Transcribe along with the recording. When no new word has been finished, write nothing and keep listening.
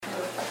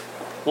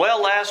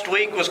Well, last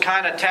week was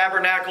kind of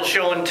tabernacle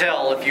show and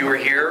tell, if you were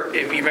here.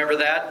 If you remember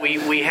that,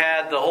 we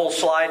had the whole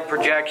slide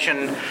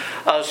projection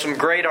of some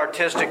great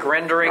artistic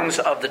renderings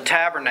of the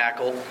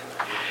tabernacle.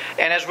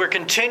 And as we're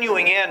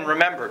continuing in,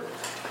 remember,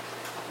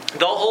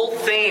 the whole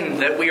theme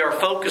that we are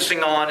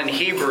focusing on in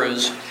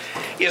Hebrews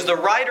is the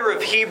writer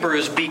of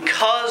Hebrews,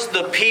 because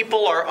the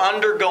people are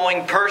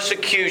undergoing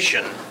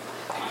persecution,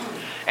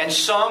 and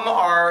some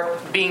are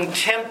being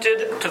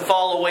tempted to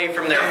fall away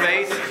from their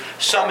faith.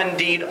 Some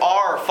indeed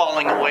are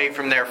falling away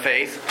from their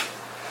faith.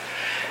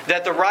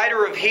 That the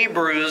writer of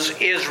Hebrews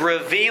is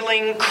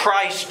revealing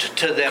Christ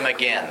to them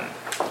again.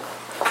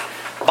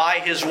 By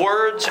his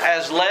words,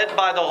 as led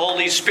by the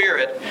Holy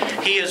Spirit,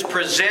 he is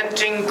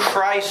presenting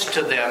Christ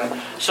to them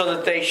so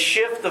that they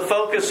shift the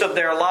focus of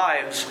their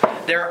lives,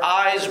 their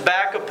eyes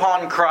back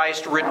upon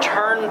Christ,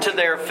 return to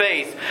their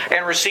faith,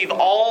 and receive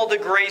all the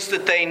grace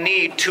that they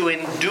need to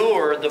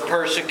endure the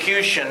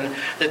persecution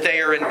that they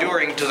are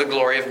enduring to the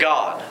glory of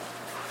God.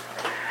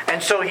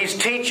 And so he's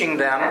teaching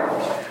them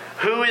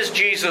who is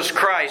Jesus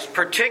Christ,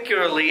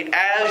 particularly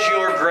as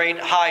your great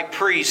high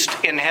priest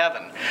in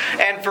heaven.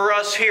 And for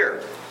us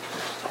here,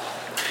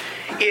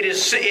 it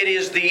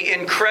is the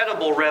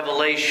incredible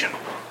revelation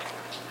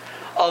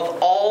of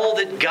all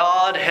that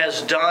God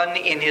has done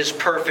in His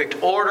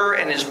perfect order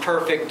and His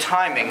perfect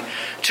timing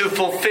to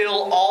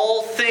fulfill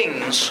all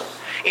things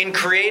in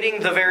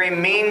creating the very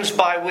means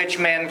by which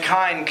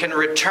mankind can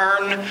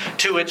return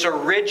to its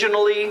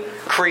originally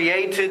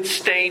created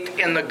state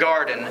in the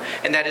garden,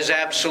 and that is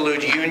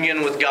absolute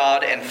union with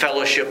God and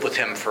fellowship with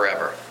Him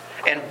forever.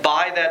 And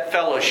by that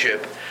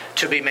fellowship,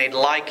 to be made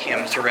like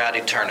Him throughout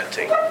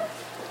eternity.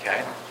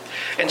 Okay?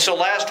 And so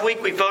last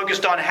week we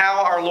focused on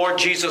how our Lord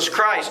Jesus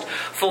Christ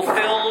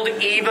fulfilled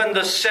even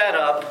the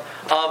setup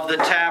of the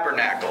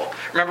tabernacle.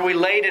 Remember, we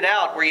laid it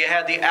out where you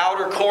had the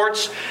outer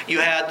courts, you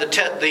had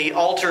the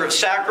altar of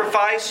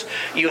sacrifice,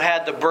 you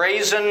had the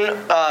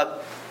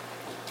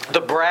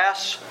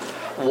brass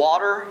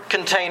water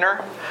container,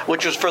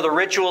 which was for the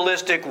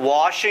ritualistic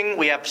washing.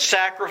 We have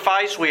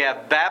sacrifice, we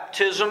have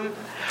baptism,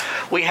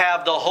 we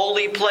have the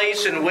holy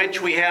place in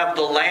which we have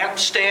the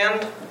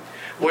lampstand,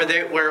 where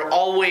they were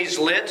always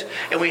lit.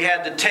 And we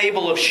had the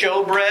table of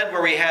showbread,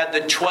 where we had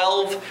the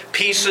 12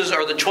 pieces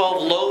or the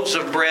 12 loaves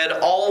of bread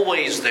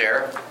always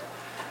there.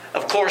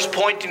 Of course,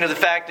 pointing to the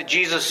fact that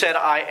Jesus said,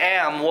 I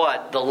am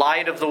what? The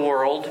light of the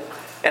world.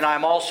 And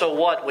I'm also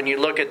what? When you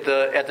look at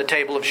the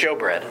table of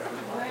showbread,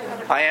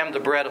 I am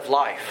the bread of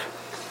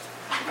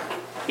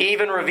life.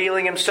 Even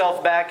revealing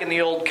Himself back in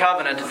the Old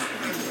Covenant,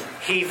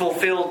 He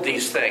fulfilled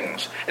these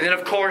things. And then,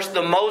 of course,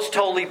 the most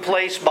holy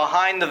place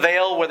behind the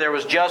veil, where there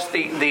was just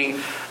the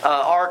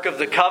Ark of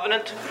the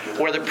Covenant,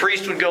 where the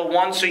priest would go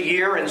once a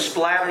year and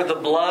splatter the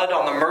blood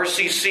on the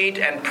mercy seat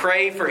and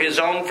pray for his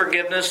own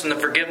forgiveness and the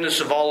forgiveness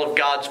of all of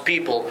God's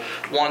people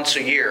once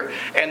a year.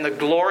 And the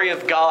glory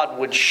of God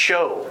would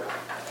show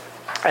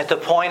at the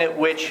point at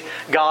which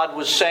God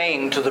was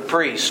saying to the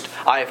priest,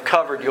 I have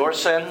covered your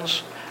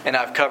sins, and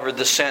I've covered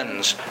the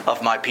sins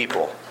of my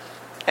people.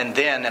 And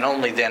then, and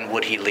only then,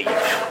 would He leave.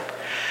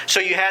 So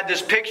you had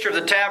this picture of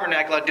the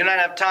tabernacle. I do not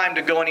have time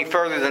to go any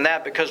further than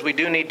that because we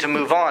do need to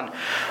move on.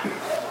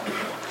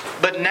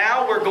 But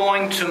now we're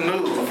going to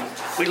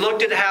move. We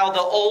looked at how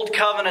the Old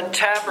Covenant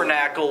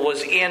tabernacle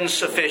was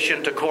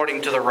insufficient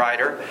according to the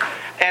writer.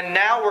 And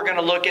now we're going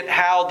to look at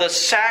how the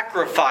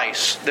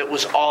sacrifice that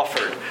was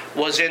offered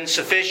was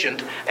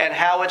insufficient and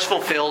how it's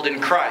fulfilled in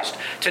Christ.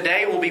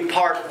 Today will be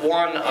part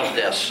one of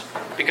this,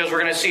 because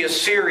we're going to see a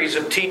series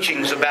of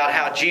teachings about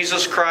how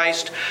Jesus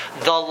Christ,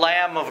 the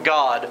Lamb of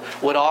God,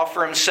 would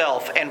offer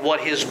Himself and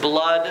what His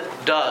blood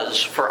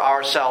does for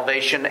our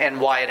salvation and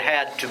why it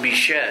had to be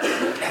shed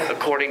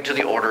according to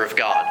the order of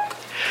God.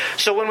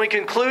 So when we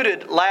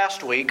concluded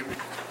last week,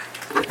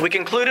 we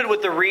concluded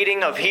with the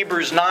reading of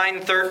Hebrews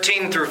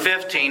 9:13 through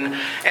 15,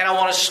 and I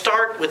want to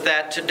start with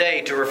that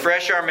today to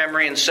refresh our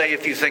memory and say a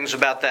few things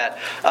about that.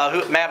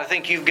 Matt, I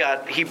think you've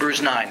got Hebrews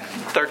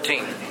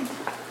 9:13.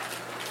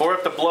 For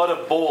if the blood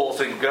of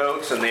bulls and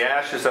goats and the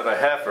ashes of a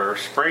heifer,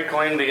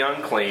 sprinkling the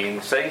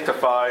unclean,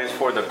 sanctifies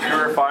for the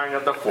purifying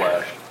of the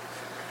flesh,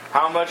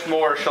 how much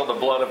more shall the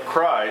blood of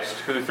Christ,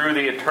 who through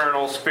the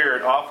eternal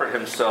Spirit offered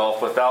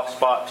Himself without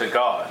spot to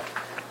God,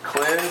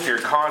 cleanse your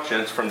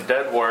conscience from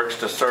dead works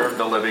to serve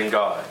the living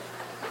God?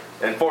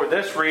 And for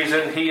this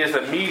reason He is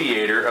the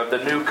mediator of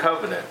the new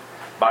covenant,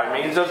 by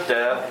means of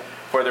death,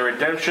 for the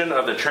redemption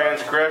of the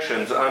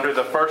transgressions under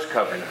the first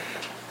covenant,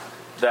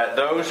 that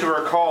those who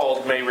are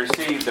called may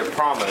receive the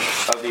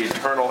promise of the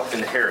eternal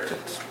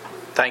inheritance.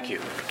 Thank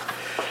you.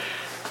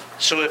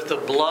 So if the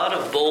blood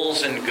of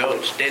bulls and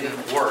goats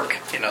didn't work,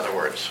 in other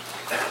words,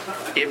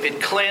 if it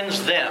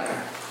cleansed them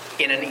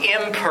in an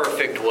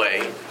imperfect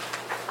way,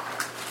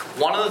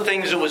 one of the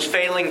things it was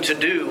failing to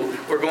do,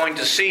 we're going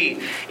to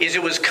see, is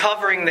it was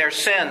covering their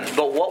sins.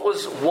 But what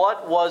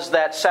was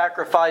that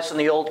sacrifice in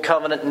the Old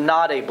Covenant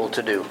not able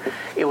to do?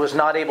 It was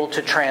not able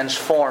to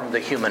transform the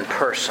human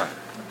person.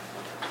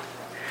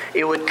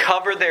 It would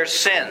cover their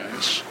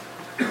sins.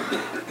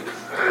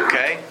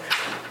 Okay?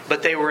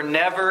 but they were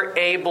never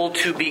able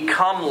to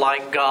become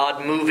like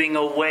God, moving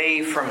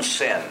away from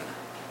sin.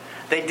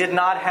 They did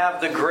not have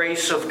the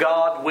grace of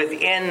God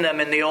within them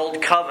in the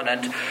Old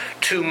Covenant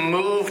to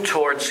move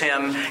towards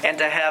Him and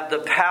to have the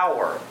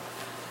power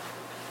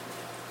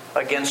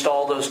against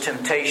all those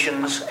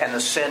temptations and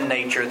the sin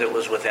nature that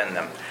was within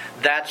them.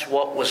 That's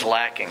what was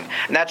lacking.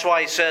 And that's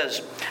why he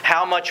says,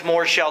 how much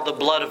more shall the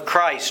blood of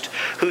Christ,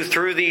 who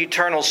through the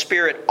eternal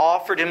Spirit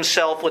offered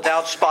Himself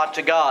without spot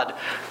to God,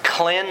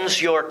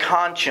 cleanse your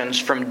conscience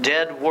from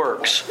dead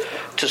works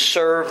to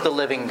serve the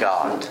living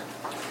God?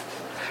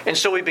 And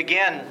so we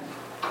began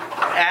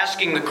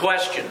asking the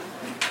question,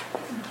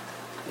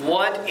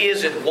 what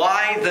is it?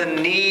 Why the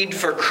need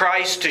for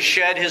Christ to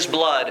shed His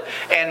blood?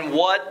 And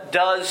what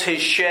does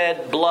His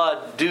shed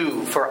blood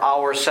do for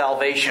our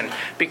salvation?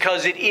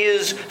 Because it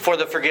is for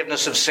the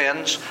forgiveness of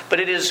sins, but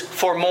it is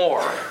for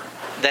more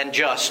than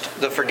just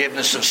the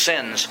forgiveness of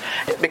sins.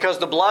 Because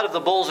the blood of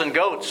the bulls and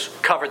goats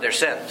covered their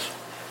sins.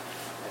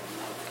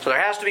 So there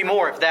has to be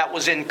more if that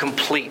was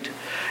incomplete,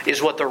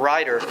 is what the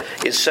writer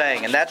is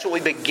saying. And that's what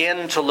we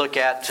begin to look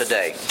at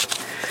today.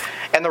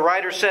 And the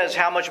writer says,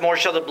 how much more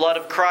shall the blood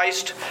of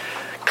Christ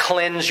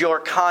cleanse your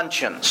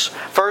conscience?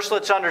 First,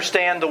 let's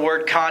understand the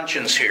word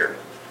conscience here.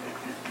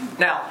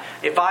 Now,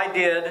 if I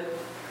did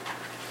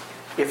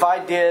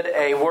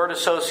a word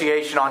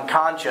association on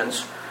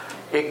conscience,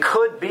 it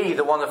could be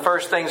that one of the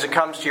first things that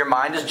comes to your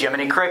mind is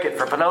Jiminy Cricket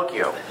for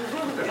Pinocchio.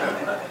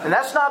 And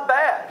that's not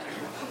bad,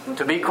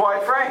 to be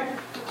quite frank.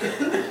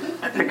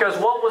 Because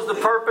what was the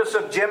purpose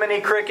of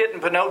Jiminy Cricket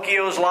in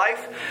Pinocchio's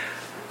life?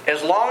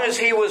 As long as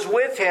he was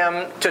with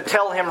him, to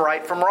tell him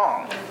right from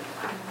wrong,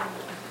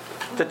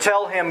 to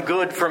tell him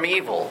good from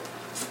evil,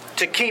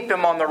 to keep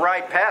him on the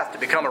right path to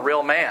become a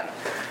real man.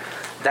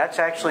 That's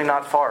actually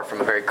not far from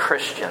a very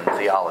Christian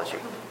theology.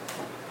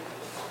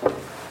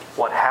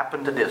 What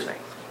happened to Disney?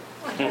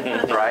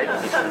 Right?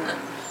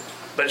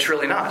 But it's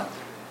really not.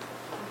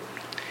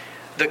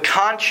 The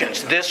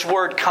conscience, this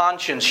word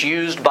conscience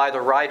used by the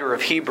writer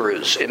of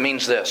Hebrews, it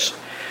means this.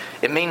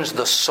 It means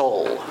the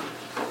soul.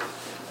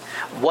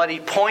 What he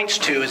points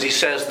to is he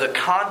says the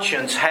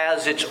conscience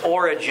has its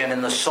origin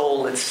in the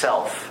soul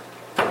itself.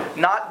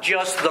 Not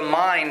just the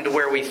mind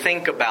where we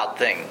think about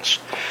things,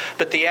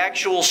 but the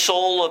actual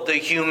soul of the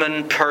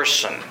human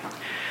person.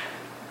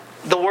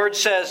 The word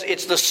says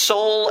it's the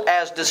soul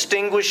as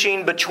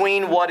distinguishing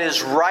between what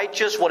is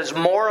righteous, what is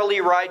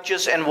morally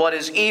righteous, and what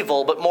is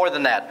evil, but more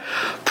than that,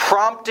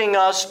 prompting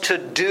us to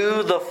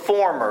do the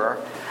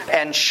former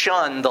and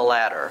shun the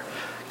latter.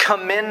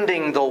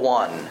 Commending the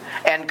one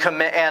and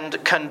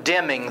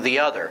condemning the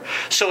other.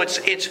 So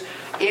it's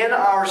in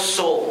our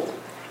soul.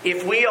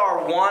 If we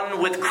are one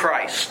with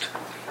Christ,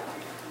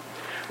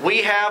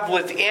 we have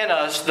within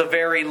us the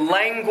very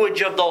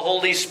language of the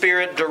Holy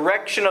Spirit,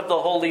 direction of the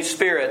Holy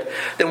Spirit.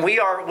 Then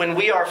when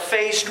we are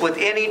faced with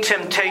any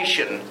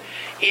temptation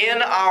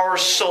in our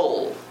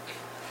soul,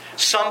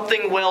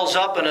 something wells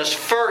up in us,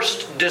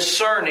 first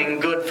discerning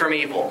good from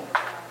evil.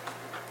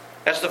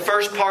 That's the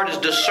first part, is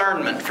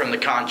discernment from the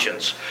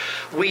conscience.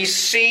 We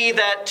see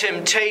that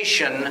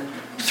temptation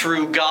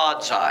through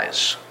God's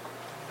eyes.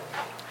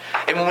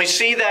 And when we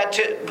see that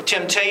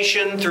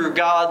temptation through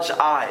God's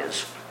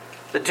eyes,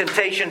 the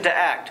temptation to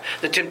act,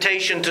 the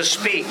temptation to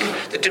speak,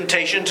 the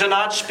temptation to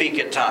not speak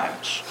at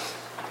times.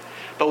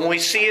 But when we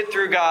see it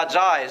through God's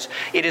eyes,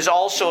 it is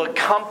also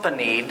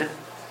accompanied,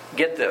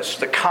 get this,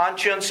 the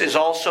conscience is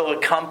also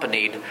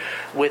accompanied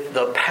with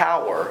the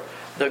power,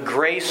 the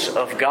grace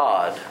of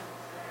God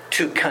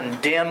to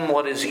condemn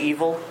what is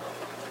evil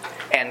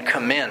and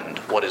commend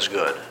what is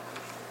good.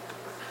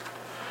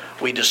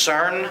 We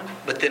discern,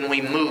 but then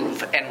we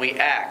move and we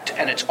act.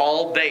 And it's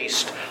all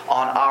based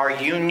on our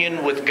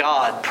union with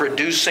God,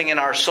 producing in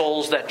our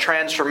souls that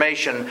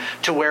transformation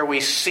to where we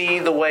see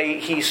the way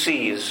He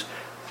sees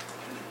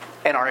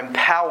and are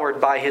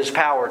empowered by His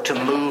power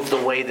to move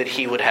the way that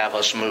He would have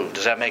us move.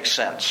 Does that make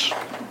sense?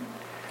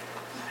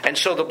 And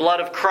so the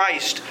blood of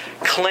Christ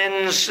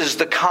cleanses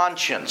the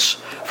conscience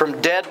from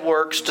dead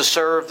works to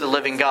serve the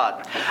living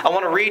God. I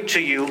want to read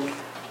to you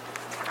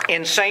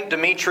in St.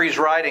 Dimitri's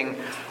writing,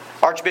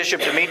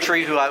 Archbishop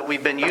Dimitri, who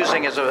we've been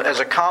using as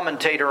a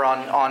commentator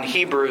on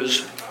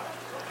Hebrews.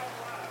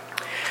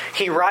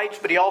 He writes,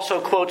 but he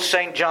also quotes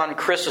St. John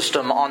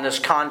Chrysostom on this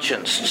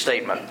conscience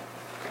statement.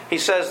 He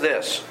says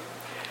this,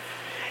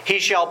 "He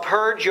shall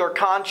purge your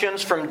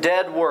conscience from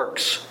dead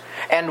works.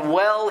 And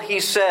well, he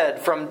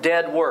said, from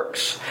dead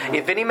works.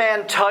 If any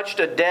man touched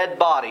a dead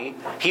body,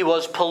 he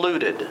was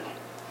polluted.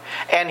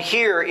 And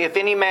here, if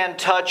any man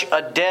touch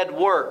a dead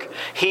work,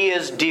 he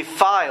is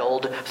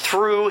defiled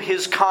through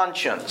his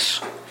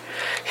conscience.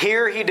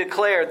 Here he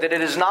declared that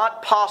it is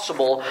not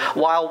possible,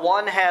 while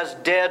one has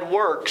dead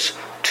works,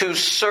 to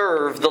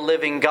serve the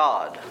living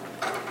God.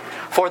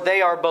 For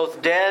they are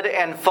both dead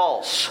and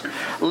false.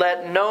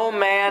 Let no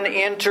man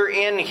enter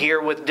in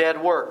here with dead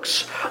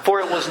works. For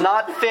it was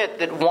not fit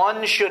that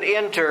one should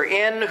enter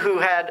in who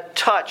had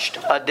touched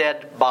a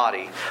dead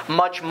body,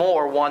 much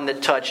more one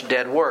that touched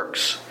dead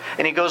works."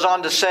 And he goes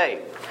on to say,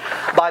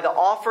 By the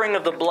offering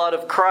of the blood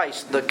of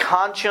Christ, the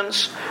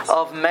conscience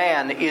of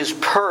man is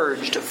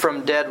purged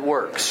from dead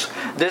works.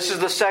 This is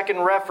the second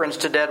reference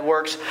to dead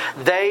works.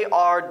 They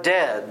are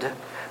dead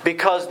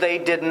because they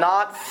did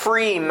not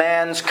free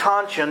man's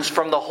conscience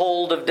from the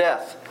hold of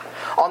death.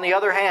 On the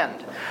other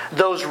hand,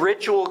 those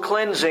ritual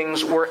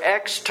cleansings were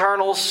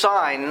external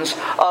signs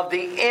of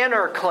the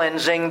inner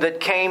cleansing that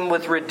came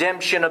with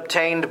redemption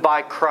obtained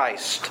by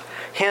Christ.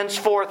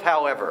 Henceforth,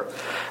 however,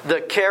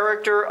 the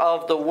character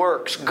of the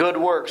works, good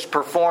works,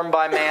 performed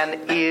by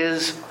man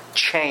is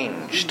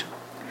changed.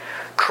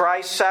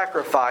 Christ's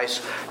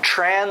sacrifice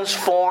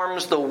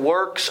transforms the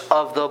works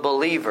of the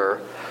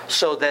believer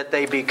so that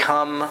they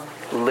become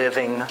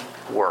living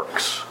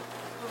works.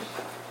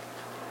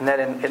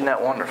 Isn't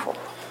that wonderful?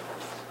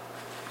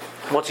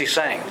 What's he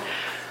saying?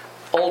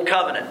 Old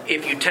covenant,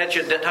 if you touch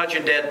a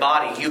dead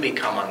body, you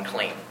become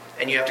unclean.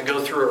 And you have to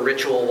go through a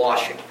ritual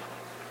washing.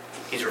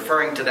 He's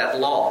referring to that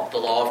law, the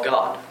law of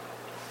God.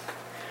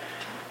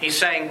 He's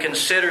saying,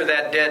 consider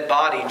that dead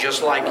body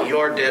just like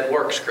your dead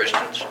works,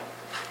 Christians.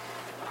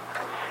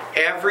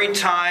 Every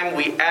time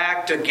we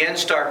act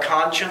against our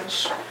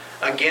conscience,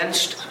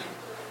 against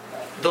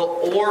the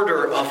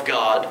order of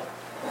God,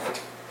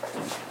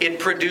 it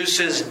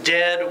produces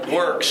dead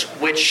works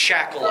which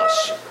shackle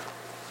us.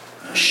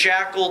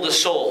 Shackle the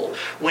soul.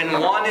 When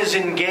one is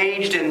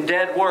engaged in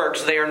dead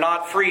works, they are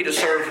not free to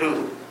serve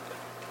who?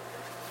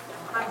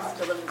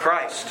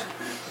 Christ.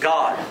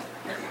 God.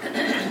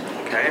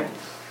 Okay?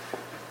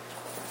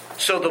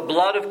 So the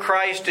blood of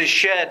Christ is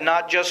shed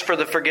not just for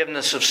the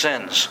forgiveness of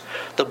sins.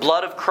 The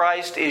blood of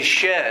Christ is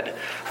shed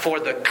for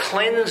the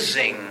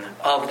cleansing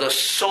of the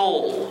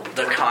soul,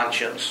 the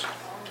conscience,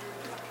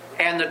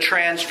 and the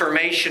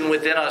transformation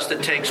within us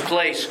that takes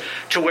place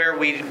to where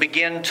we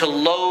begin to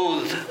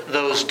loathe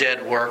those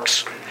dead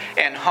works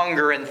and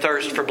hunger and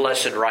thirst for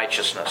blessed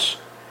righteousness.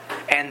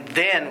 And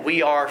then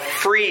we are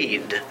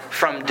freed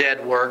from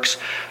dead works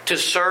to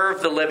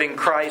serve the living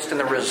Christ, and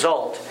the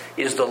result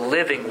is the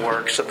living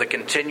works of the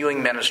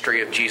continuing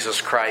ministry of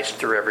Jesus Christ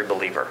through every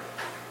believer.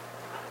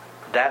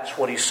 That's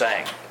what he's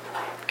saying.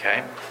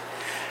 Okay?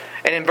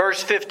 And in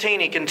verse 15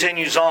 he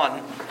continues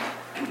on.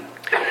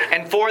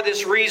 And for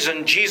this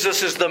reason,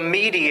 Jesus is the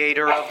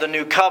mediator of the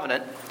new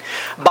covenant,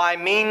 by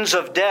means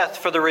of death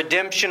for the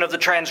redemption of the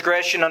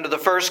transgression under the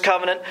first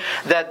covenant,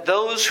 that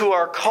those who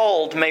are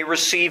called may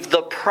receive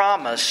the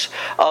promise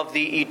of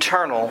the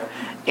eternal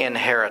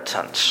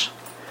inheritance.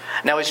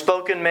 Now, he's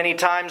spoken many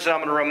times, and I'm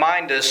going to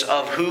remind us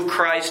of who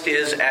Christ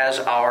is as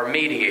our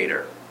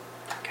mediator.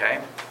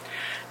 Okay?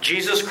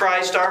 Jesus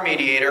Christ, our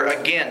mediator,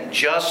 again,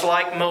 just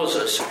like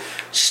Moses,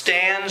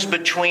 stands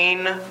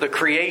between the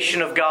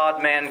creation of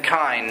God,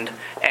 mankind,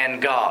 and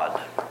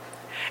God.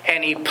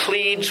 And he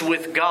pleads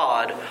with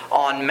God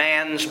on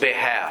man's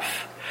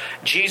behalf.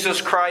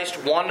 Jesus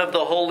Christ, one of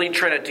the Holy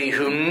Trinity,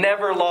 who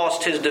never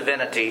lost his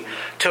divinity,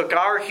 took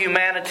our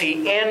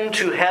humanity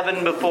into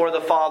heaven before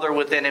the Father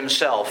within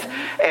himself,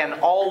 and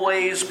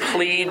always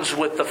pleads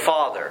with the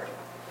Father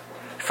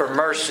for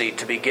mercy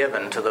to be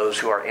given to those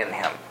who are in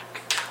him.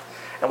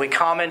 And we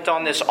comment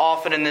on this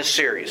often in this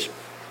series.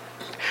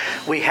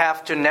 We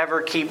have to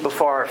never keep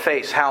before our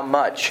face how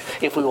much,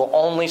 if we will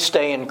only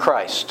stay in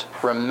Christ,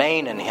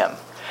 remain in him,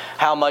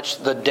 how much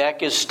the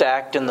deck is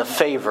stacked in the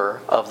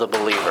favor of the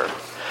believer.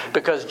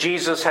 Because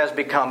Jesus has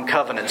become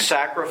covenant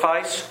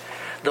sacrifice,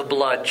 the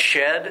blood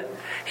shed.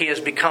 He has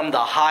become the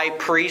high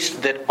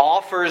priest that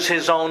offers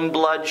his own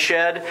blood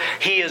shed.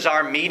 He is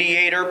our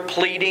mediator,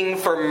 pleading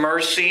for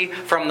mercy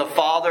from the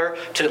Father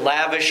to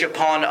lavish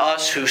upon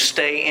us who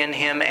stay in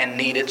him and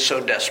need it so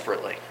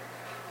desperately.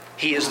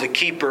 He is the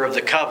keeper of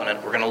the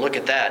covenant. We're going to look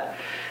at that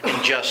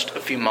in just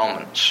a few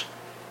moments.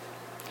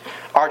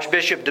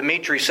 Archbishop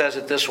Dimitri says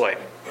it this way: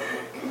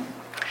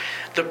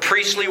 the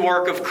priestly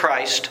work of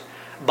Christ,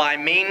 by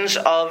means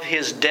of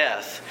his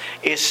death,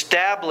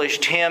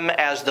 established him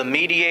as the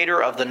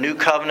mediator of the new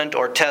covenant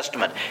or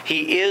testament.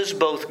 He is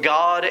both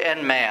God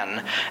and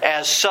man.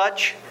 As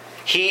such,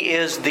 he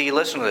is the,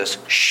 listen to this,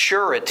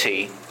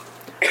 surety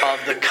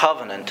of the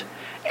covenant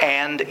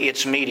and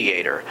its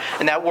mediator.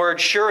 And that word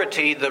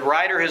surety, the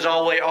writer has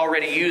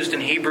already used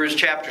in Hebrews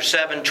chapter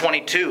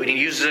 7:22, and he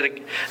uses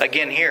it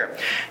again here.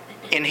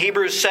 In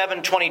Hebrews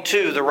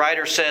 7:22, the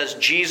writer says,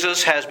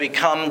 Jesus has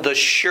become the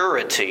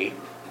surety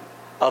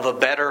of a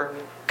better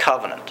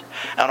covenant.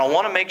 And I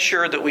want to make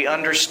sure that we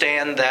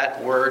understand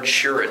that word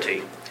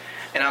surety.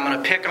 And I'm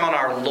going to pick on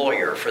our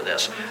lawyer for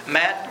this.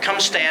 Matt, come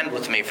stand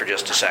with me for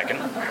just a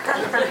second.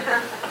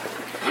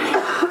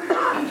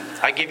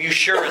 I give you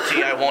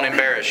surety I won't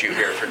embarrass you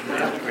here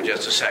for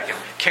just a second.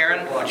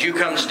 Karen, would you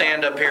come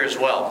stand up here as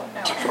well?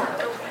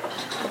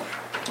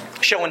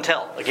 Show and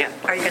tell, again.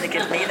 Are you going to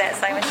give me that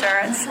same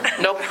assurance?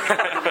 Nope.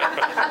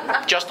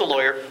 Just the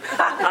lawyer.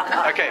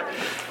 Okay.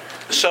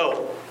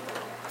 So,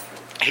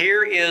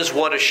 here is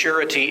what a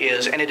surety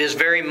is, and it is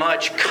very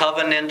much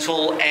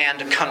covenantal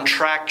and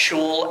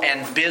contractual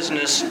and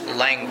business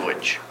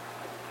language.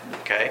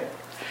 Okay?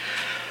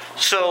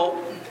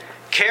 So,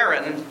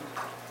 Karen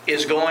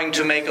is going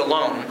to make a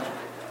loan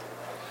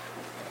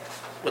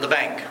with a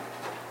bank.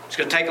 He's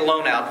going to take a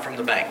loan out from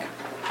the bank,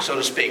 so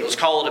to speak. Let's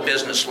call it a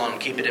business loan.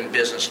 Keep it in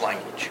business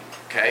language.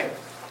 Okay?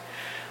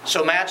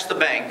 So Matt's the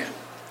bank.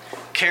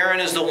 Karen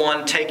is the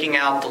one taking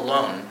out the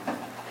loan.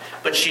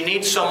 But she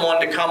needs someone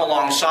to come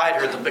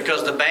alongside her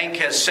because the bank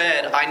has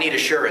said, I need a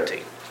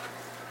surety.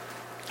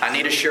 I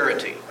need a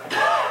surety.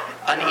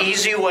 An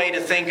easy way to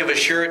think of a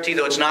surety,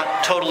 though it's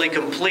not totally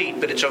complete,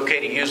 but it's okay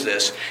to use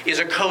this, is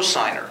a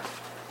cosigner.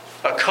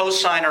 A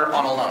cosigner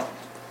on a loan.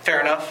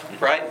 Fair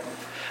enough, right?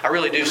 I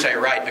really do say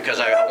right because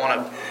I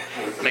want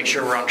to make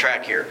sure we're on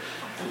track here.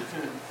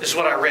 This is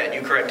what I read.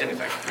 You correct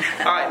anything.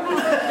 All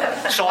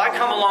right. So I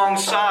come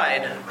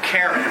alongside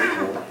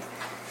Karen,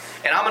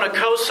 and I'm going to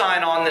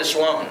co-sign on this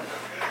loan,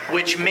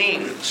 which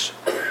means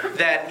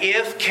that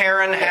if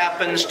Karen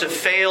happens to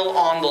fail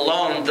on the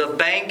loan, the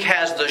bank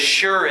has the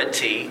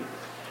surety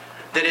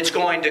that it's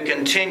going to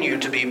continue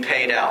to be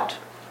paid out.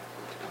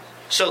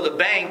 So the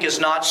bank is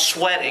not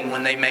sweating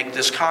when they make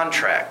this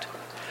contract.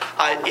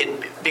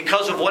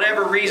 Because of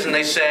whatever reason,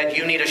 they said,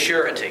 you need a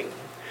surety.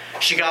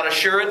 She got a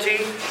surety.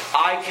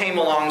 I came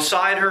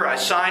alongside her. I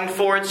signed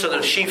for it so that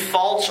if she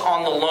faults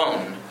on the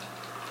loan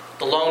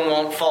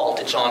won't fault.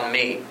 It's on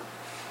me.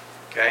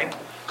 Okay?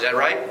 Is that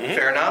right? Mm-hmm.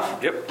 Fair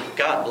enough? Yep.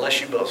 God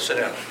bless you both. Sit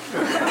down.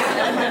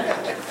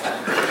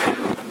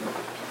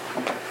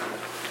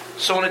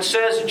 So when it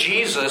says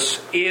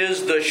Jesus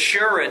is the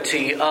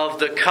surety of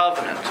the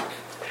covenant,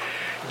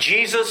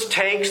 Jesus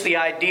takes the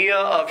idea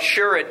of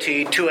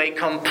surety to a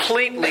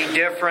completely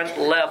different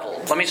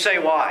level. Let me say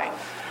why.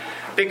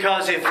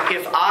 Because if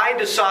I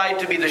decide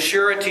to be the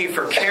surety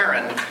for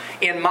Karen,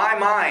 in my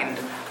mind,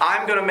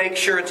 I'm going to make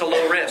sure it's a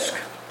low risk.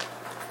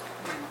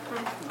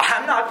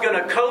 I'm not going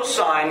to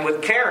co-sign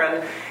with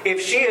Karen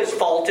if she has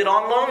faulted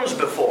on loans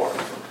before.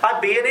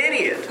 I'd be an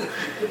idiot.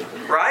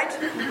 Right?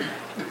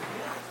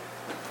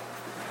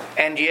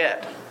 And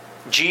yet,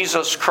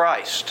 Jesus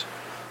Christ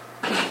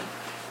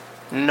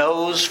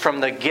knows from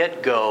the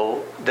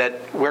get-go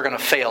that we're going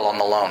to fail on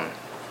the loan.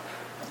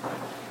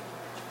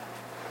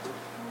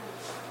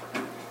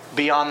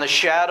 Beyond the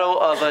shadow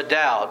of a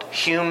doubt,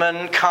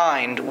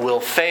 humankind will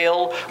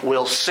fail,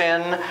 will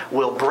sin,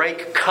 will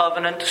break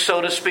covenant,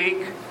 so to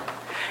speak.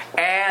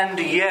 And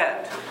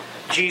yet,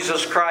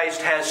 Jesus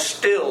Christ has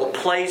still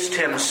placed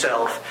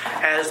Himself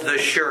as the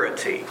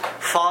surety.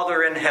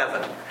 Father in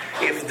heaven,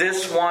 if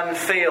this one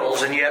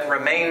fails and yet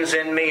remains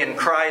in me and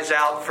cries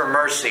out for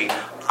mercy,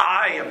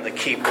 I am the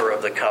keeper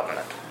of the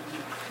covenant.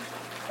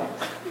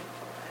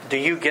 Do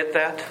you get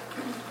that?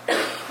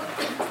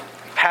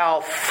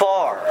 How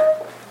far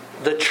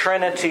the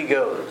Trinity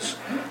goes.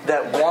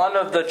 That one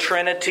of the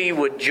Trinity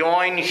would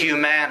join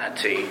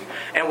humanity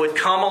and would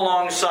come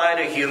alongside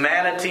a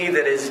humanity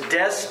that is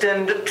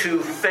destined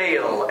to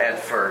fail at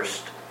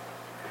first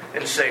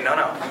and say,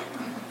 no,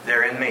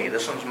 they're in me.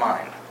 This one's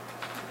mine.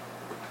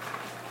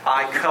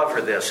 I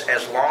cover this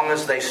as long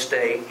as they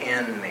stay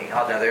in me.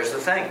 Oh, now there's the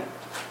thing.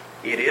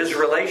 It is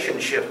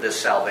relationship, this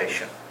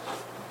salvation.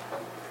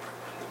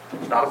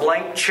 It's not a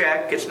blank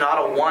check. It's not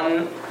a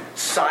one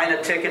sign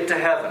a ticket to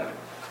heaven.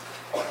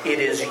 It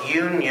is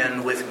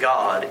union with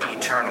God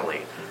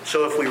eternally.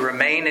 So if we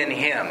remain in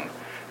Him,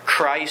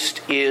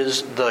 Christ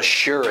is the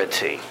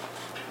surety.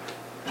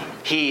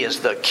 He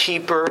is the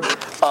keeper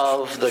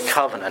of the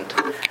covenant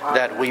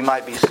that we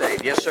might be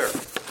saved. Yes, sir.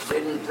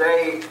 Didn't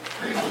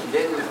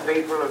the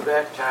people of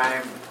that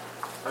time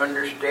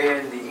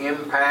understand the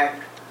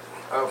impact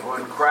of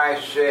when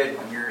Christ said,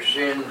 your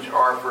sins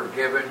are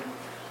forgiven?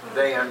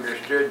 They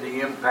understood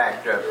the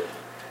impact of it.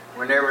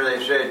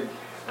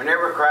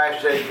 Whenever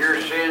Christ said,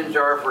 your sins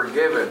are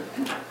forgiven,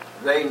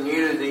 they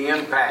knew the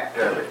impact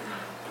of it.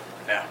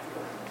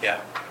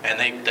 Yeah. And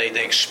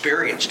they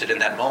experienced it in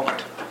that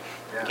moment.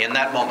 Yeah. In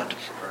that moment.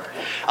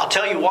 Right. I'll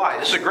tell you why.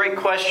 This is a great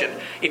question.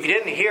 If you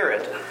didn't hear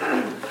it,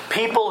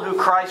 people who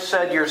Christ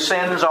said, your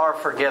sins are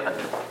forgiven,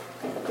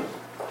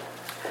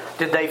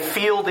 did they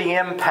feel the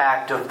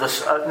impact of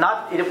this?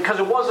 Not because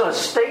it wasn't a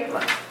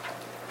statement.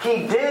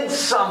 He did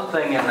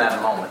something in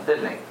that moment,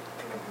 didn't He?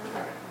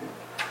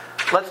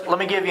 Let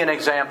me give you an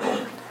example.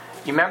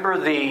 You remember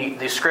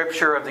the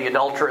scripture of the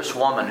adulterous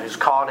woman who's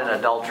caught in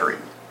adultery.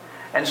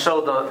 And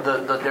so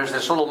there's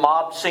this little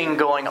mob scene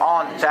going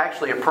on. It's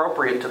actually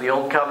appropriate to the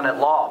Old Covenant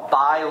law.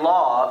 By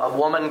law, a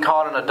woman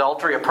caught in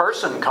adultery, a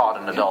person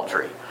caught in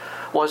adultery,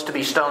 was to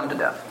be stoned to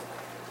death.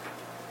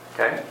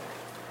 Okay?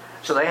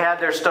 So they had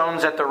their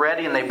stones at the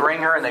ready, and they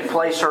bring her and they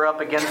place her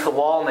up against the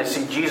wall, and they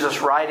see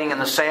Jesus writing in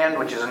the sand,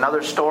 which is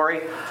another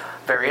story.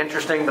 Very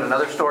interesting, but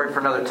another story for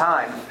another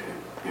time.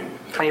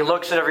 And He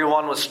looks at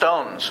everyone with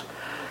stones.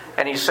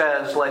 And He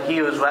says, let he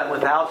who is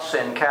without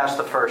sin cast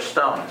the first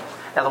stone.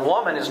 Now the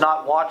woman is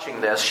not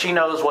watching this. She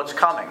knows what's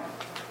coming.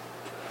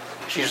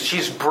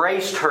 She's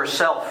braced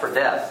herself for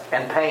death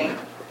and pain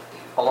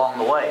along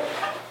the way.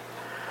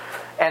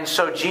 And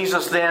so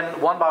Jesus then,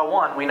 one by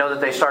one, we know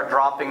that they start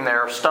dropping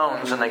their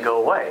stones and they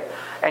go away.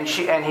 And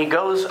He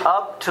goes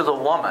up to the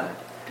woman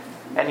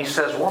and He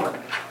says, woman,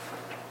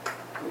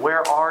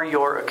 where are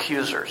your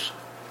accusers?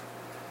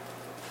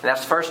 And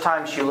that's the first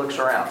time she looks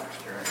around.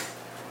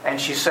 And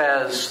she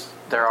says,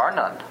 There are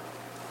none.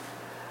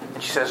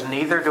 And she says,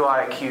 neither do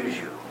I accuse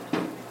you.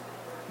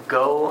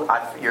 Go,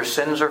 your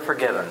sins are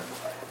forgiven.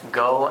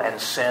 Go and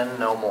sin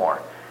no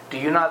more. Do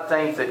you not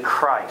think that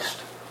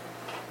Christ,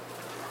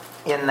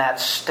 in that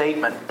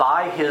statement,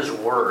 by His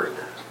Word,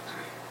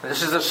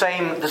 this is the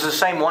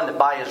same one that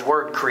by His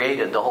Word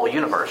created the whole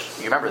universe.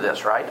 You remember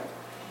this, right?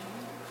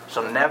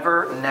 So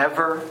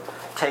never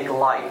take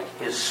light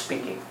His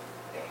speaking.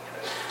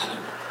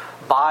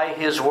 By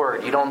His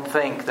Word, you don't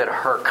think that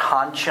her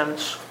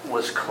conscience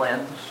was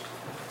cleansed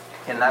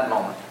in that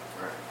moment?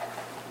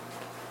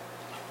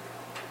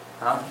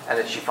 Huh? And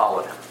that she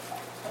followed Him.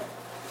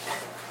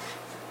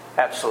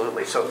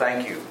 Absolutely. So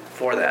thank you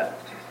for that.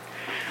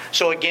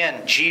 So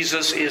again,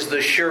 Jesus is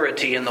the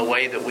surety in the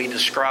way that we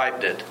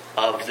described it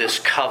of this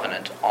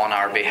covenant on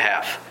our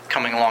behalf,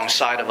 coming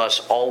alongside of us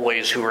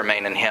always who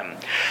remain in Him.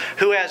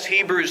 Who has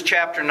Hebrews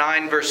chapter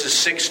 9 verses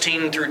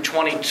 16 through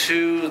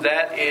 22?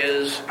 That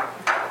is...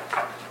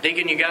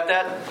 Deacon, you got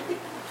that?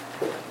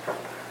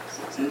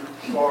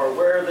 For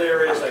where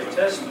there is a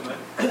testament,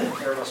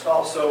 there must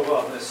also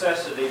of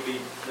necessity be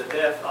the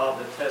death of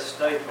the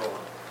testator.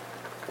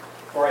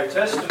 For a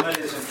testament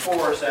is in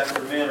force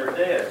after men are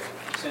dead,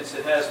 since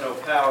it has no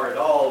power at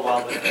all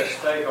while the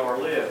testator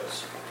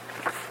lives.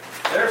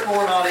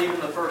 Therefore not even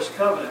the first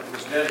covenant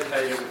was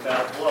dedicated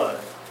without blood.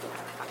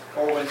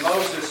 For when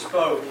Moses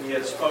spoke, he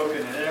had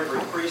spoken in every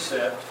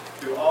precept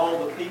to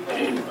all the people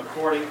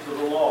according to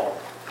the law.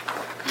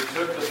 He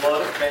took the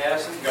blood of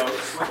calves and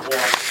goats with water,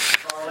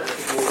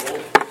 scarlet wool,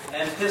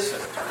 and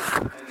hyssop,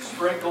 and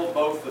sprinkled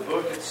both the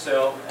book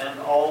itself and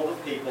all the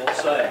people,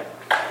 saying,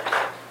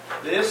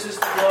 This is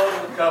the blood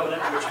of the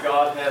covenant which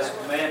God has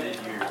commanded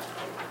you.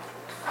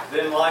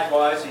 Then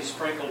likewise he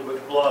sprinkled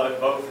with blood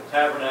both the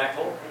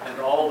tabernacle and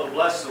all the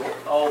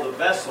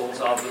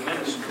vessels of the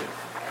ministry.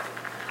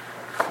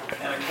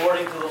 And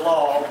according to the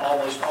law,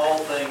 almost all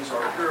things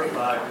are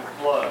purified with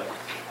blood.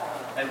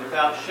 And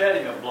without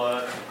shedding of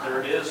blood,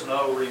 there is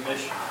no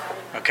remission.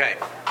 Okay.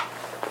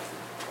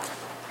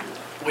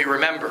 We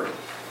remember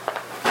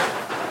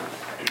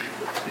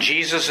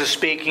Jesus is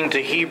speaking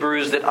to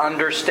Hebrews that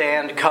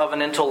understand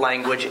covenantal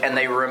language, and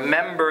they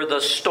remember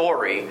the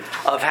story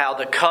of how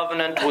the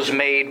covenant was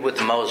made with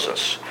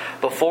Moses.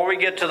 Before we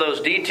get to those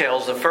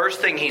details, the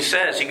first thing he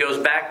says, he goes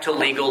back to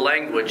legal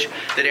language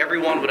that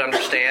everyone would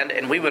understand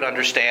and we would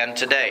understand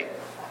today.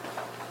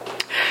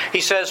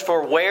 He says,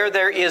 for where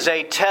there is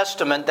a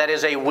testament, that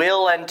is a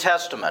will and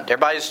testament.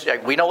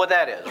 We know what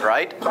that is,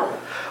 right?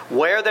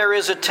 Where there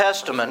is a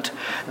testament,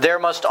 there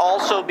must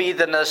also be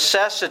the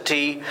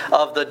necessity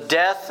of the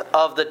death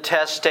of the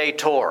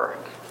testator.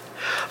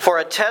 For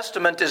a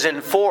testament is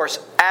in force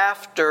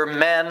after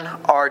men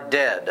are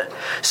dead,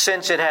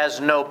 since it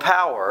has no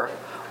power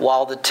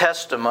while the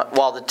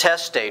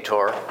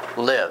testator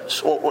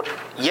lives. Well,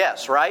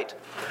 yes, right?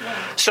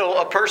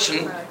 So a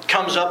person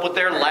comes up with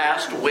their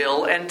last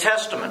will and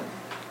testament.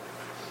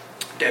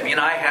 Debbie and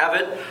I have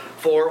it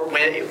for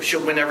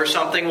whenever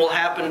something will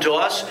happen to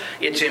us.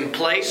 It's in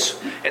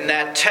place, and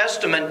that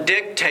testament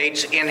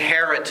dictates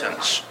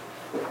inheritance.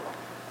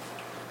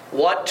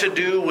 What to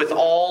do with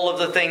all of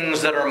the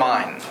things that are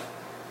mine.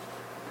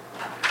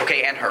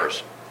 Okay, and hers.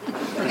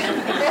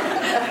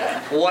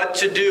 What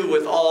to do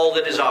with all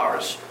that is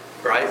ours,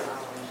 right?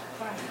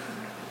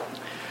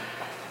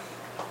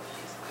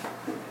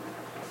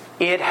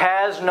 It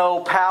has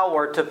no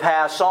power to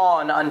pass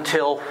on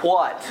until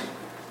what?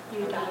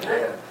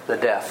 The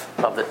death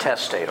of the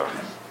testator.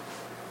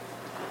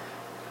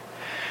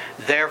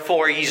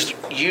 Therefore, he's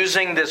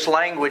using this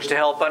language to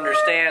help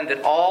understand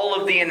that all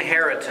of the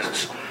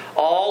inheritance,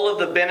 all of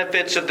the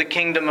benefits of the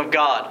kingdom of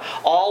God,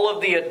 all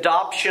of the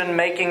adoption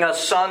making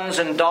us sons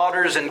and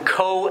daughters and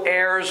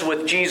co-heirs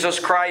with Jesus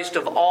Christ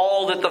of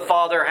all that the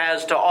Father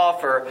has to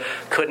offer,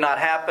 could not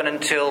happen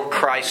until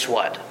Christ's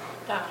what?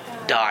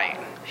 Dying.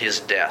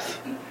 His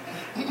death.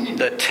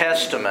 The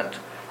testament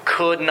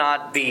could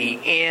not be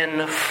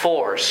in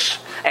force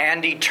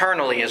and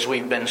eternally, as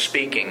we've been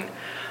speaking,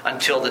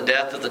 until the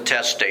death of the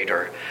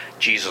testator,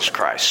 Jesus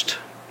Christ.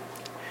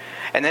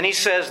 And then he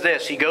says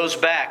this, he goes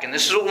back, and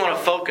this is what we want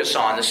to focus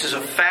on. This is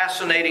a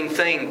fascinating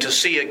thing to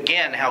see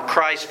again how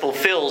Christ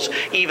fulfills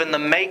even the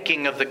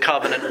making of the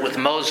covenant with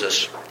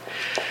Moses.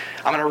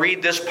 I'm going to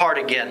read this part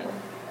again.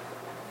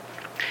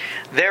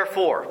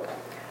 Therefore,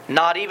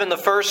 not even the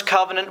first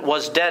covenant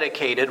was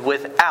dedicated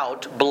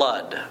without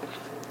blood.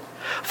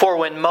 For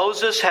when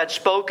Moses had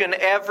spoken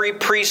every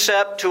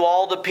precept to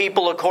all the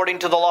people according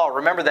to the law,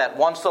 remember that,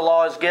 once the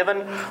law is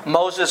given,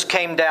 Moses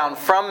came down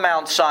from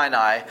Mount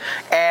Sinai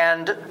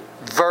and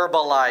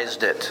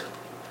verbalized it.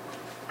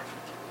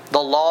 The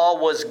law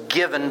was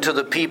given to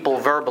the people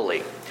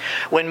verbally.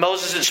 When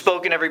Moses had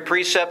spoken every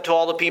precept to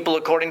all the people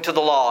according to the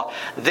law,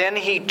 then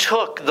he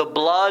took the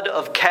blood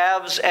of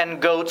calves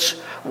and goats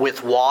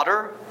with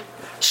water,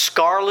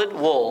 scarlet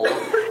wool,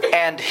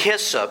 and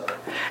hyssop,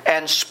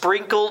 and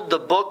sprinkled the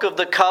book of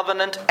the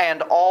covenant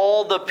and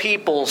all the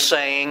people,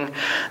 saying,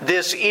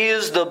 This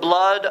is the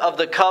blood of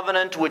the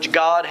covenant which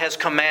God has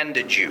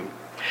commanded you.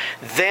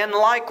 Then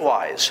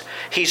likewise,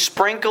 he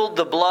sprinkled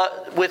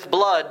with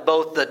blood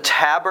both the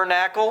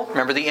tabernacle,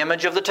 remember the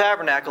image of the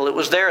tabernacle, it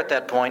was there at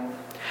that point,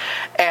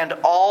 and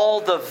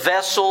all the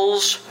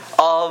vessels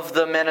of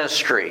the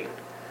ministry.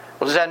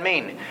 What does that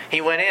mean? He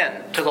went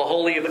in to the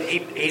holy.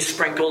 He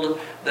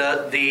sprinkled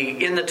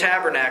in the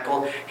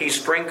tabernacle. He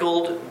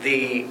sprinkled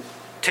the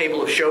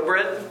table of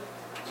showbread.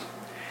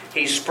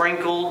 He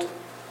sprinkled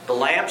the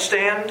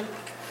lampstand,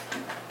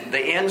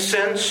 the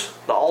incense,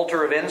 the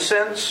altar of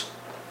incense,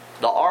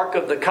 the Ark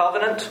of the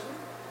Covenant.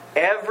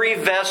 Every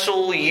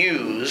vessel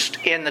used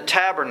in the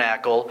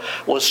tabernacle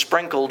was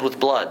sprinkled with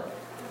blood.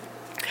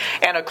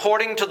 And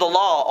according to the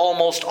law,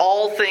 almost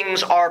all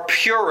things are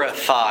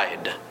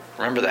purified.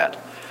 Remember that.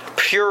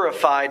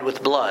 Purified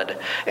with blood.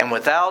 And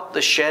without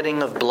the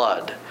shedding of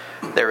blood,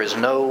 there is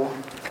no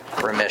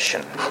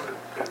remission.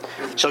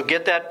 So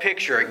get that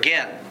picture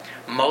again.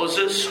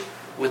 Moses,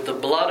 with the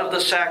blood of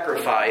the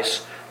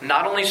sacrifice,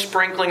 not only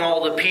sprinkling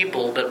all the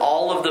people, but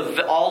all of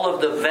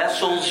the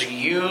vessels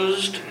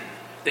used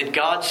that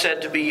God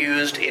said to be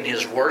used in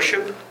His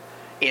worship,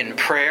 in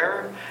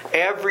prayer,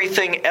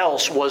 everything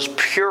else was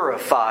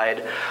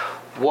purified,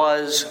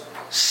 was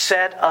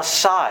set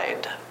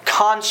aside.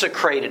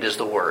 Consecrated is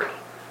the word.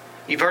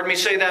 You've heard me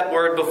say that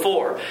word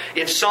before.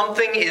 If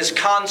something is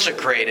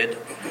consecrated,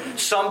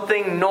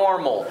 something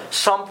normal,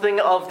 something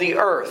of the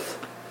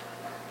earth,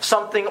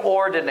 something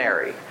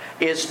ordinary,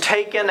 is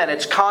taken and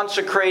it's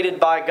consecrated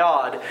by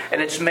God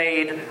and it's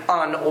made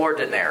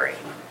unordinary,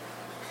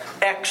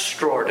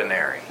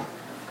 extraordinary.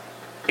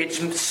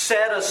 It's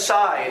set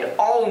aside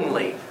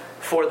only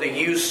for the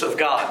use of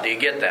God. Do you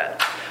get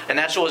that? And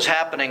that's what was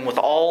happening with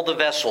all the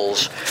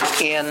vessels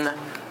in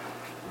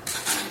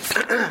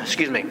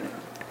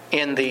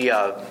in the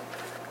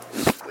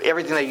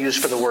everything they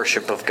used for the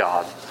worship of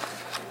God.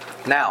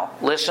 Now,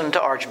 listen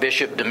to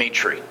Archbishop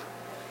Dimitri.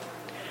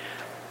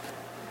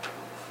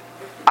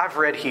 I've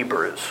read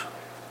Hebrews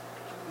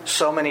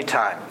so many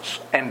times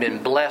and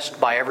been blessed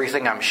by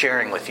everything I'm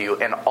sharing with you,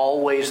 and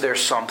always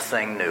there's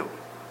something new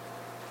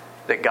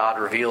that God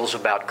reveals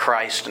about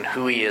Christ and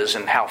who He is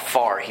and how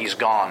far He's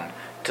gone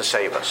to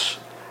save us.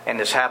 And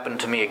this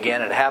happened to me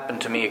again. It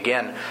happened to me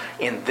again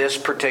in this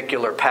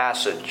particular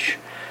passage.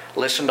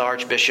 Listen to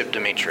Archbishop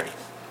Dimitri.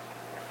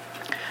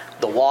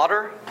 The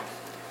water,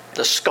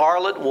 the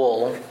scarlet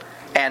wool,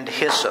 and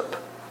hyssop,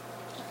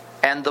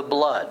 and the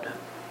blood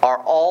are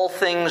all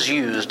things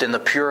used in the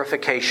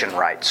purification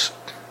rites.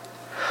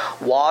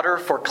 Water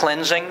for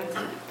cleansing,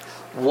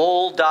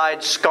 wool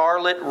dyed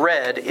scarlet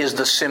red is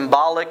the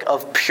symbolic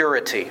of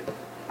purity.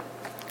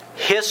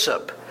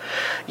 Hyssop,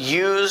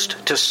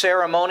 used to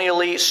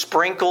ceremonially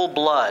sprinkle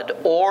blood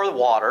or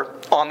water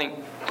on the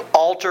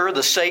altar,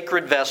 the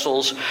sacred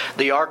vessels,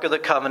 the Ark of the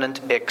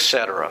Covenant,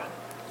 etc.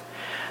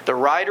 The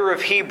writer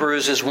of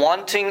Hebrews is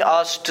wanting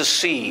us to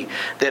see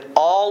that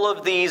all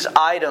of these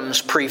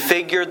items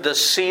prefigured the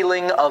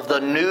sealing of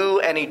the new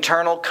and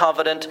eternal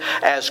covenant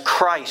as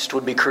Christ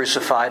would be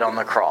crucified on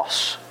the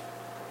cross.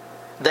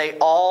 They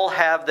all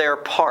have their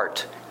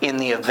part in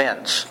the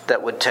events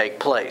that would take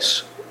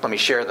place. Let me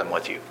share them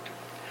with you.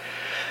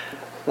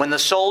 When the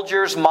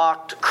soldiers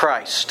mocked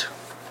Christ,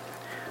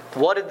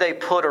 what did they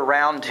put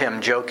around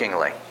Him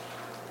jokingly?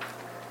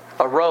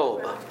 A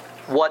robe.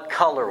 What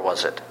color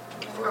was it?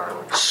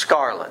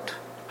 Scarlet.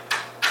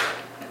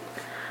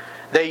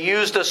 They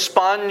used a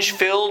sponge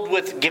filled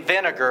with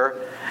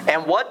vinegar,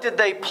 and what did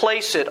they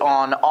place it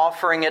on,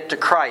 offering it to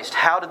Christ?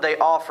 How did they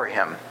offer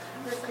Him?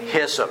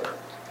 Hyssop.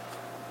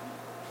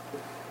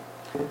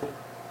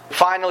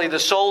 Finally, the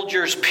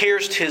soldiers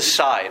pierced His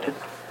side,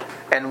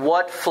 and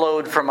what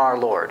flowed from our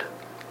Lord?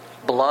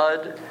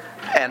 Blood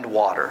and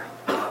water.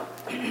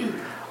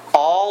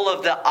 All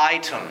of the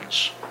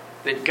items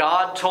that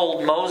God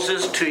told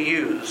Moses to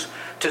use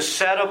to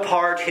set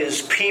apart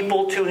His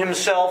people to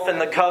Himself in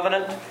the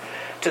covenant,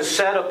 to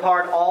set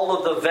apart all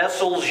of the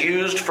vessels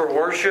used for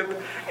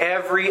worship,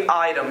 every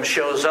item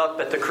shows up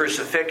at the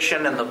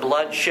crucifixion and the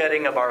blood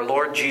shedding of our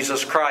Lord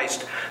Jesus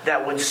Christ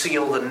that would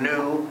seal the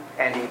new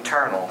and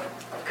eternal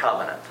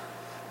covenant.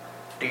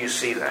 Do you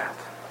see that?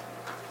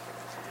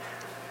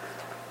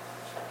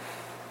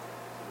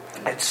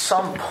 At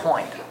some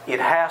point,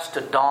 it has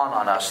to dawn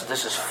on us that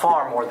this is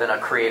far more than a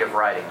creative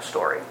writing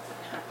story.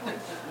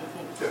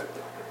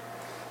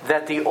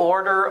 That the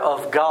order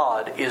of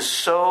God is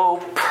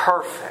so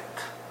perfect,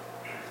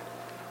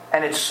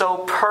 and it's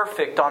so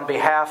perfect on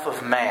behalf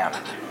of man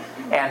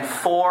and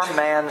for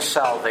man's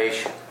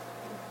salvation,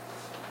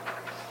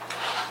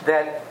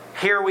 that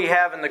here we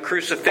have in the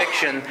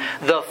crucifixion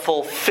the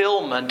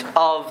fulfillment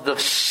of the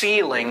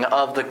sealing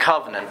of the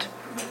covenant,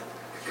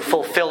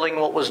 fulfilling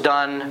what was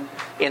done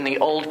in the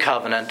old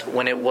covenant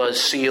when it was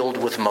sealed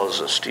with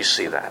Moses. Do you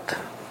see that?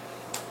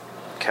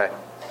 Okay.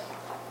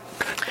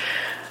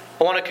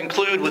 I want to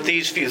conclude with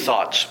these few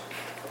thoughts.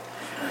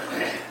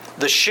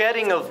 The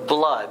shedding of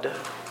blood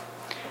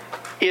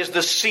is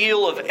the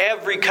seal of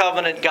every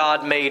covenant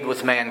God made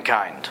with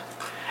mankind.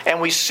 And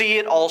we see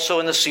it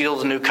also in the seal of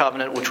the new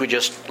covenant, which we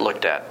just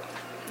looked at.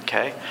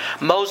 Okay.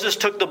 Moses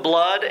took the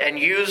blood and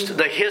used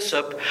the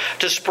hyssop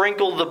to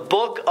sprinkle the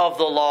book of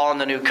the law in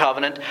the new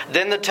covenant,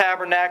 then the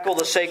tabernacle,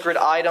 the sacred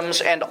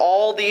items, and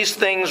all these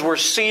things were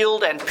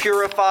sealed and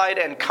purified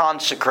and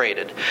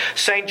consecrated.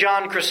 St.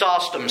 John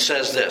Chrysostom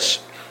says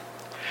this.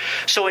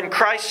 So in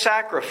Christ's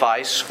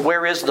sacrifice,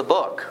 where is the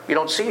book? You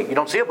don't see it. You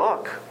don't see a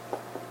book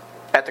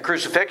at the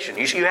crucifixion.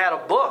 You had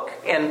a book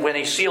when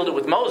he sealed it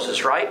with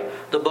Moses, right?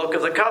 The book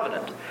of the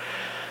covenant.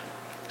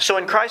 So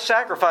in Christ's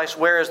sacrifice,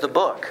 where is the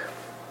book?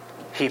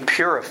 He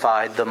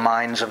purified the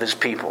minds of his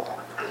people.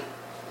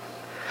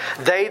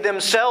 They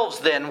themselves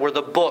then were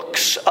the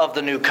books of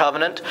the new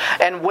covenant.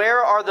 And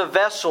where are the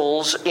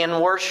vessels in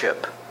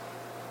worship?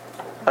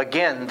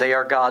 Again, they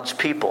are God's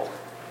people.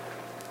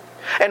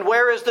 And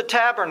where is the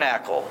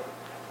tabernacle?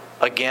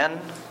 Again,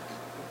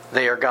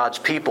 they are God's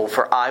people,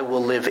 for I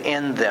will live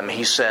in them,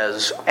 he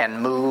says,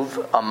 and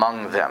move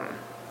among them.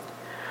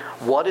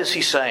 What is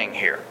he saying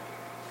here?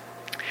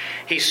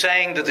 He's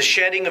saying that the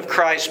shedding of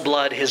Christ's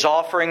blood, his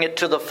offering it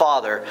to the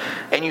Father,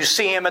 and you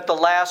see him at the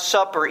Last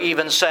Supper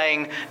even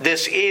saying,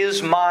 "This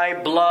is my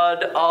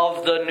blood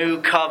of the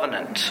new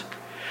covenant.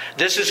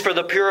 This is for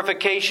the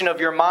purification of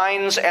your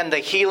minds and the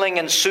healing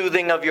and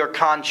soothing of your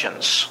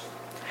conscience."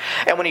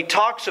 And when he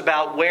talks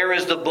about where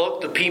is the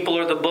book, the people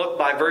are the book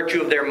by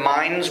virtue of their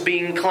minds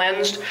being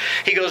cleansed,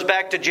 he goes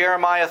back to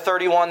Jeremiah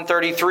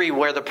 31:33,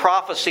 where the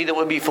prophecy that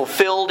would be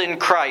fulfilled in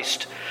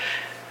Christ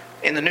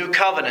in the new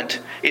covenant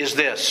is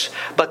this.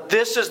 "But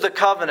this is the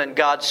covenant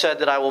God said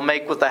that I will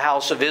make with the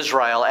house of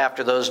Israel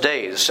after those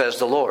days, says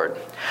the Lord.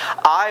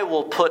 I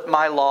will put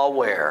my law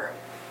where?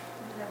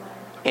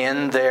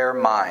 In their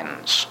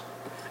minds,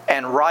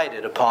 and write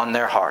it upon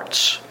their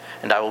hearts.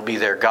 And I will be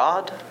their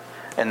God,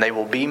 and they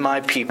will be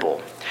my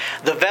people."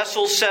 The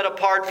vessels set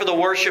apart for the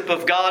worship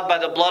of God by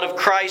the blood of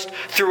Christ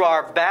through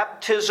our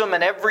baptism,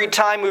 and every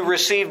time we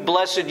receive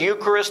Blessed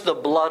Eucharist, the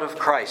blood of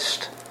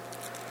Christ.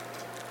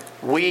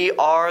 We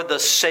are the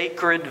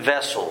sacred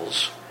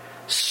vessels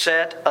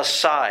set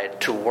aside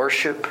to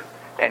worship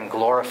and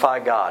glorify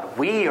God.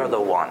 We are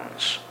the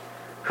ones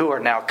who are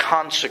now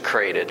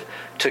consecrated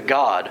to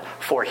God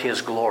for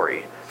His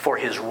glory, for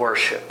His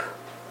worship.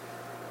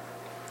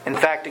 In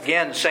fact,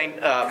 again,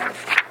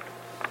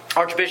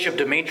 Archbishop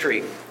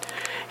Dimitri,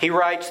 he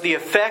writes, "The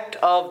effect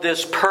of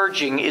this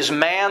purging is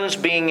man's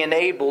being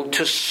enabled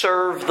to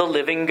serve the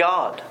living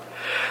God,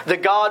 the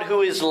God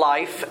who is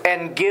life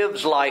and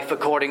gives life,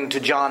 according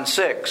to John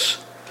 6.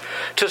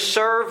 To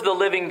serve the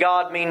living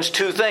God means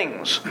two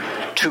things: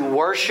 to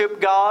worship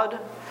God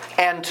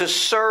and to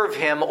serve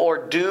Him or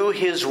do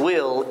His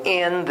will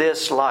in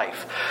this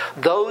life.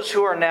 Those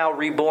who are now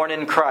reborn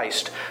in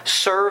Christ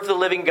serve the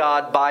living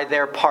God by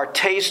their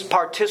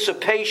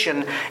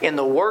participation in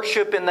the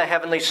worship in the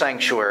heavenly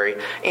sanctuary,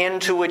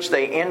 into which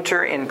they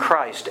enter in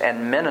Christ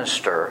and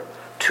minister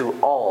to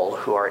all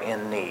who are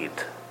in need."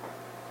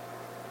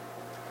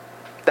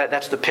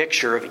 That's the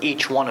picture of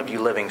each one of you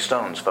living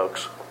stones,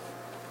 folks.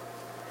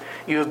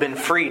 You have been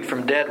freed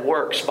from dead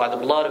works by the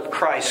blood of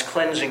Christ,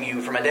 cleansing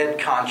you from a dead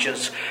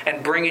conscience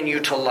and bringing you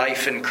to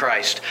life in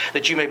Christ,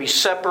 that you may be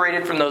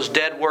separated from those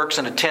dead works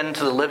and attend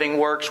to the living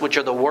works, which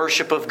are the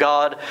worship of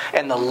God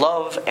and the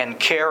love and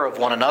care of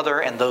one another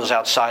and those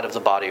outside of the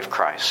body of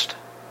Christ.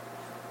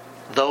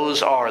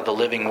 Those are the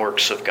living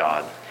works of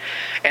God.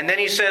 And then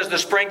he says the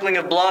sprinkling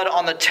of blood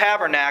on the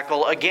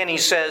tabernacle. Again, he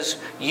says,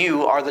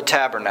 you are the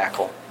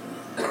tabernacle.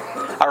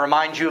 I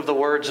remind you of the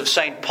words of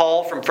St.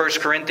 Paul from 1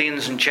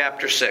 Corinthians in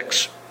chapter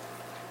 6.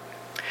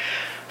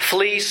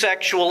 "Flee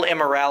sexual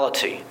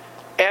immorality.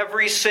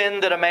 Every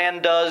sin that a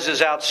man does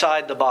is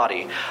outside the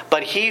body,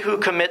 but he who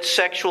commits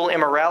sexual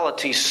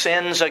immorality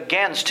sins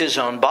against his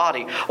own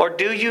body. Or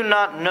do you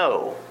not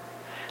know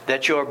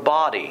that your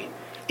body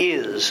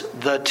is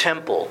the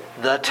temple,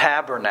 the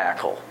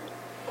tabernacle?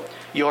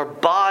 Your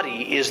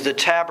body is the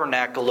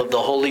tabernacle of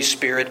the Holy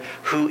Spirit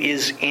who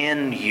is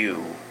in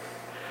you."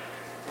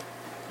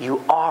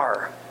 You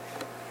are.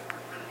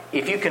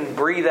 If you can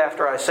breathe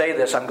after I say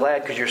this, I'm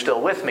glad, because you're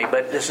still with me,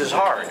 but this is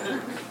hard.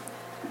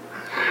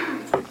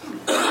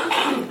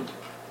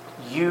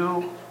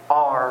 You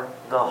are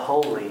the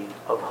Holy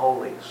of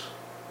Holies.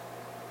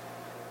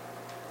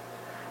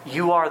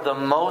 You are the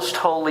most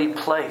holy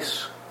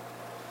place.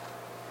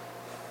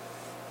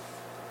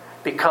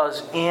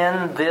 Because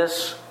in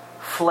this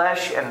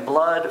flesh and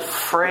blood,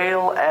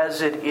 frail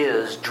as it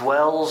is,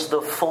 dwells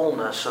the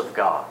fullness of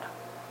God.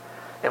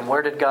 And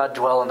where did God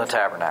dwell in the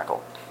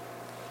tabernacle?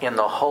 In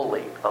the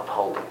Holy of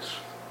Holies.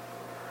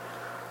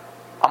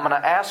 I'm going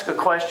to ask a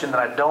question that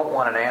I don't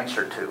want an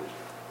answer to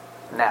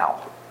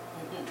now.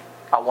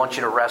 I want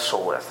you to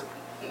wrestle with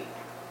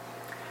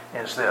it.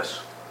 Is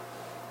this.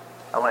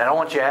 I don't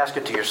want you to ask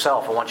it to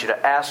yourself. I want you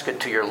to ask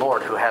it to your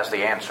Lord, who has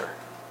the answer.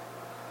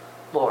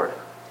 Lord,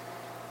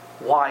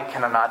 why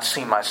can I not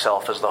see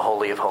myself as the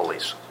Holy of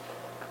Holies?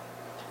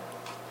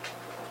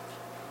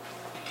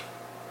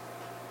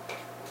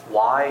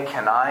 Why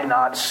can I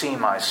not see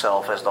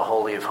myself as the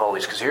Holy of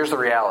Holies? Because here's the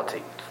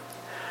reality.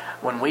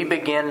 When we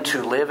begin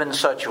to live in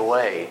such a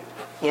way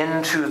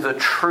into the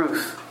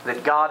truth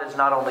that God has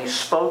not only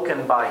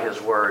spoken by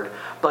His Word,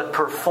 but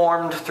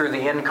performed through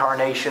the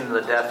incarnation,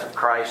 the death of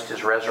Christ,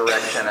 His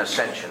resurrection,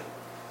 ascension.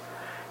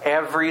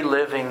 Every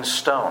living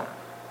stone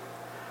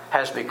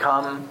has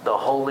become the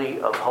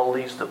Holy of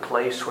Holies, the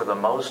place where the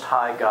Most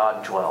High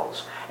God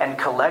dwells. And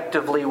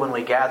collectively, when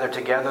we gather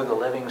together, the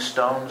living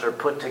stones are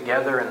put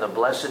together in the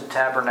blessed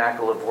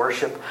tabernacle of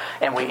worship,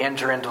 and we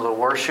enter into the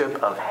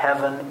worship of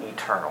heaven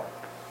eternal.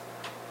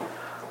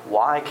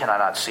 Why can I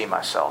not see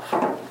myself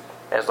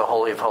as the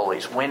Holy of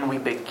Holies? When we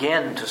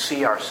begin to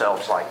see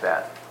ourselves like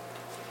that,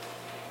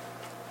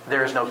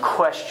 there is no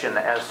question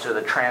as to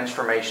the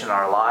transformation in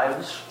our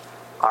lives,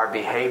 our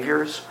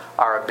behaviors,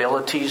 our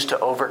abilities to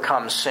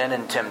overcome sin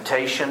and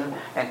temptation,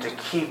 and to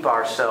keep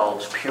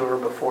ourselves pure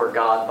before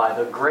God by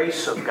the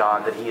grace of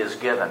God that He has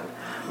given,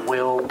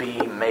 will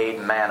be made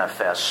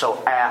manifest.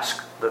 So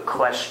ask the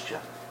question,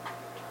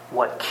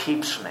 what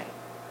keeps me?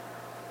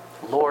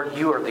 Lord,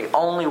 You are the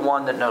only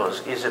one that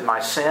knows. Is it my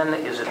sin?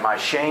 Is it my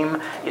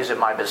shame? Is it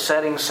my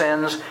besetting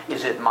sins?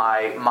 Is it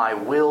my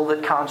will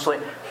that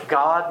constantly...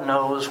 God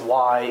knows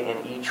why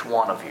in each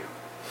one of you.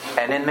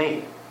 And in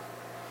me.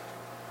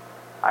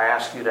 I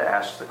ask you to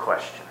ask the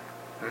question.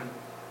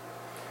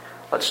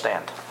 Let's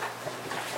stand.